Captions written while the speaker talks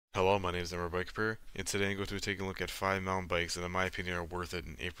Hello, my name is Emma Bikeper, and today I'm going to be taking a look at 5 mountain bikes that in my opinion are worth it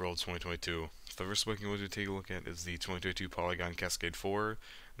in April of 2022. The first bike I'm going to take a look at is the 2022 Polygon Cascade 4, and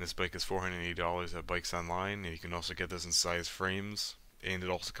this bike is $480 at Bikes Online, and you can also get this in size frames, and it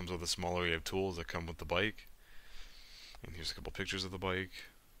also comes with a small array of tools that come with the bike. And here's a couple pictures of the bike.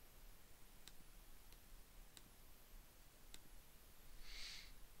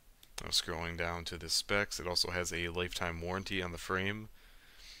 Now scrolling down to the specs, it also has a lifetime warranty on the frame.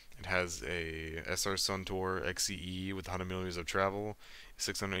 It has a SR Suntour XCE with 100 millimeters of travel,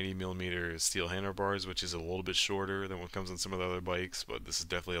 680 millimeter steel handlebars, which is a little bit shorter than what comes on some of the other bikes, but this is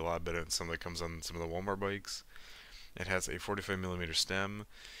definitely a lot better than some that comes on some of the Walmart bikes. It has a 45 millimeter stem,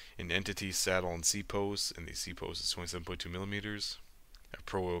 an Entity saddle and seat post, and the seat post is 27.2 millimeters.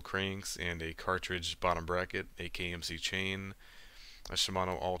 Pro wheel cranks and a cartridge bottom bracket, a KMC chain, a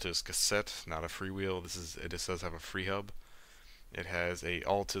Shimano Altus cassette, not a freewheel. It just does have a free hub. It has a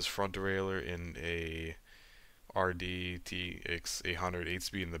Altus front derailleur and a RDTX 800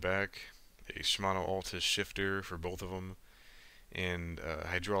 8-speed in the back, a Shimano Altus shifter for both of them, and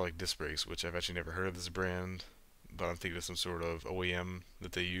hydraulic disc brakes, which I've actually never heard of this brand, but I'm thinking of some sort of OEM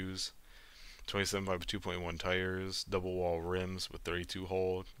that they use. 27 by 2.1 tires, double wall rims with 32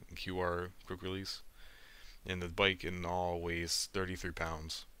 hole QR quick release, and the bike in all weighs 33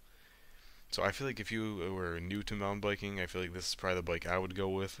 pounds. So I feel like if you were new to mountain biking, I feel like this is probably the bike I would go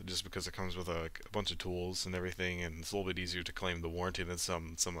with, just because it comes with a bunch of tools and everything, and it's a little bit easier to claim the warranty than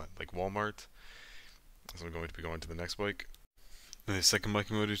some like Walmart. So I'm going to be going to the next bike. The second bike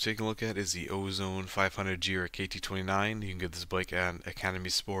I'm going to take a look at is the Ozone 500G or KT29. You can get this bike at Academy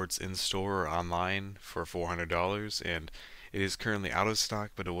Sports in store or online for $400, and it is currently out of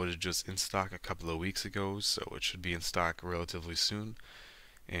stock, but it was just in stock a couple of weeks ago, so it should be in stock relatively soon.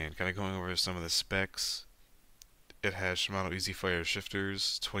 And kind of going over some of the specs, it has Shimano EasyFire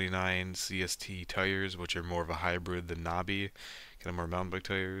shifters, 29 CST tires, which are more of a hybrid than knobby, kind of more mountain bike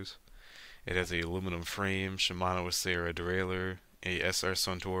tires. It has a aluminum frame, Shimano Acera derailleur, a SR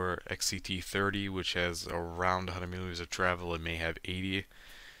Suntour XCT30, which has around 100 millimeters of travel and may have 80,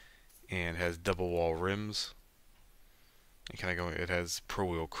 and has double wall rims. And kind of going, it has pro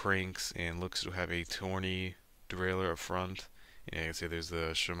wheel cranks and looks to have a Tourney derailleur up front. And you can see there's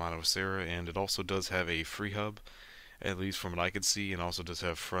the Shimano Acera, and it also does have a free hub, at least from what I could see, and also does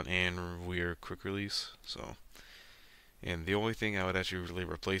have front and rear quick release. So, and the only thing I would actually really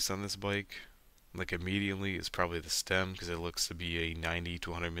replace on this bike, like immediately, is probably the stem, because it looks to be a 90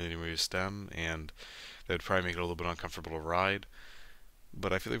 to 100 millimeter stem, and that would probably make it a little bit uncomfortable to ride.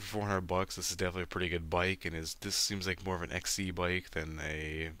 But I feel like for $400, this is definitely a pretty good bike, and this seems like more of an XC bike than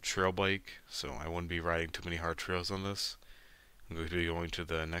a trail bike, so I wouldn't be riding too many hard trails on this. I'm going to be going to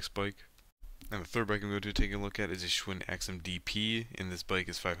the next bike. And the third bike I'm going to be taking a look at is a Schwinn XMDP, and this bike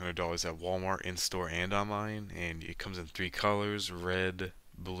is $500 at Walmart in store and online, and it comes in three colors: red,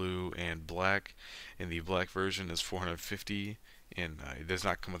 blue, and black. And the black version is $450, and it does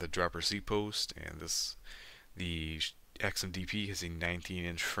not come with a dropper seat post. And the XMDP has a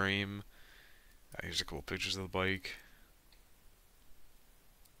 19-inch frame. Here's a couple pictures of the bike.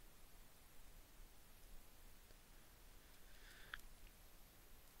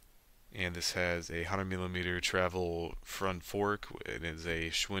 And this has a 100 millimeter travel front fork. It is a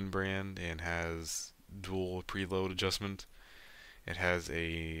Schwinn brand and has dual preload adjustment. It has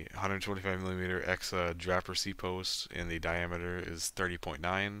a 125 millimeter EXA dropper seat post, and the diameter is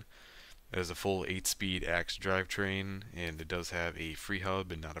 30.9. It has a full 8-speed AXE drivetrain, and it does have a free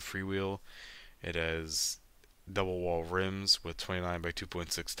hub and not a freewheel. It has double wall rims with 29 by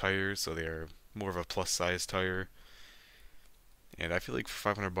 2.6 tires, so they are more of a plus size tire. And I feel like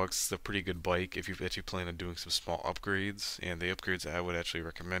for $500 it's a pretty good bike if you actually plan on doing some small upgrades. And the upgrades I would actually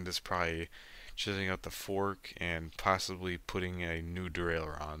recommend is probably chiseling out the fork and possibly putting a new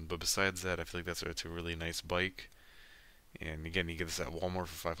derailleur on. But besides that, I feel like it's a really nice bike. And again, you get this at Walmart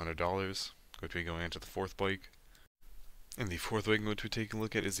for $500. Going to be going into the fourth bike. And the fourth bike I'm going to be taking a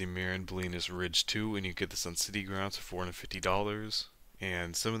look at is the Marin Bolinas Ridge 2, and you get this on City Grounds for $450.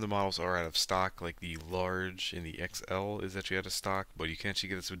 And some of the models are out of stock, like the large and the XL is actually out of stock, but you can actually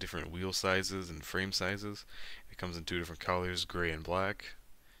get this with different wheel sizes and frame sizes. It comes in two different colors, gray and black.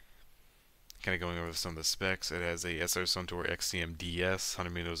 Kind of going over some of the specs, it has a SR Suntour XCM DS,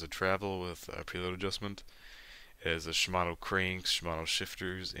 100 meters of travel with a preload adjustment. It has a Shimano cranks, Shimano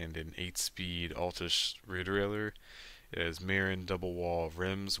shifters, and an 8-speed Altus rear derailleur. It has Marin double wall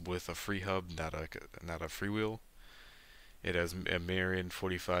rims with a free hub, not a freewheel. It has a Marin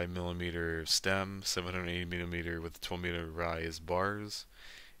 45 millimeter stem, 780 millimeter with 12 meter rise bars.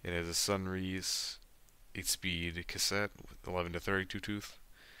 It has a Sunreese 8-speed cassette with 11 to 32 tooth.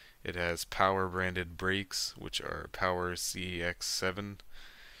 It has Power branded brakes, which are Power CX7.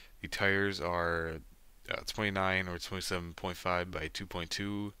 The tires are 29 or 27.5 by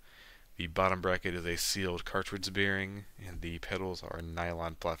 2.2. The bottom bracket is a sealed cartridge bearing, and the pedals are a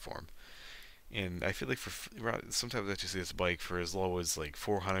nylon platform. And I feel like sometimes I actually see this bike for as low as like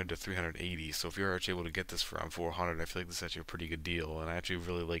 400 to 380. So if you're actually able to get this for around 400, I feel like this is actually a pretty good deal. And I actually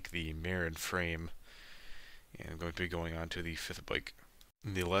really like the mirror and frame. And I'm going to be going on to the fifth bike.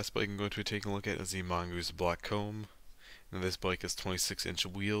 And the last bike I'm going to be taking a look at is the Mongoose Black Comb. Now this bike has 26-inch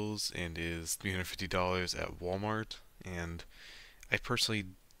wheels and is $350 at Walmart. And I personally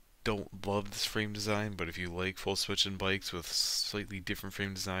don't love this frame design, but if you like full switching bikes with slightly different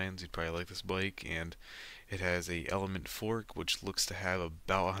frame designs, you'd probably like this bike. And it has a Element fork, which looks to have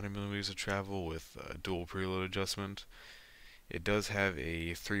about 100 millimeters of travel with dual preload adjustment. It does have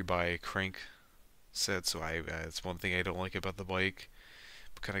a 3x crank set, so it's one thing I don't like about the bike.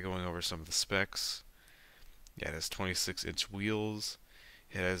 But kind of going over some of the specs. Yeah, it has 26-inch wheels.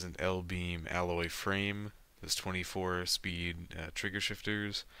 It has an L-beam alloy frame. There's 24-speed trigger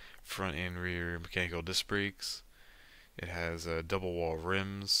shifters, front and rear mechanical disc brakes. It has double wall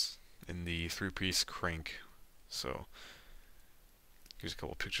rims and the three-piece crank. So here's a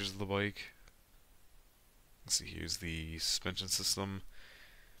couple pictures of the bike. Let's see, here's the suspension system.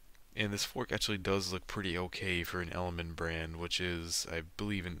 And this fork actually does look pretty okay for an Element brand, which is, I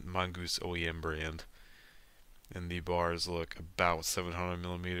believe, a Mongoose OEM brand. And the bars look about 700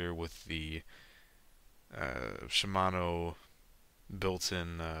 millimeter with the Shimano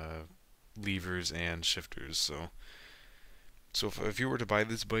built-in levers and shifters. So if you were to buy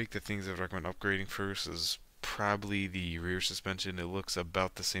this bike, the things I would recommend upgrading first is probably the rear suspension. It looks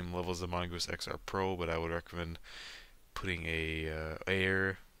about the same level as the Mongoose XR Pro, but I would recommend putting a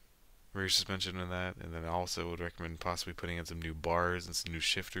air rear suspension in that, and then I also would recommend possibly putting in some new bars and some new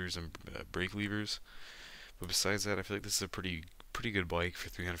shifters and brake levers. But besides that, I feel like this is a pretty good bike for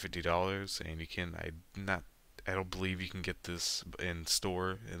 $350, and I don't believe you can get this in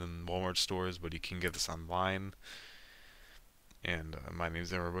Walmart stores, but you can get this online. And my name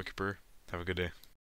is Emma Bookkeeper. Have a good day.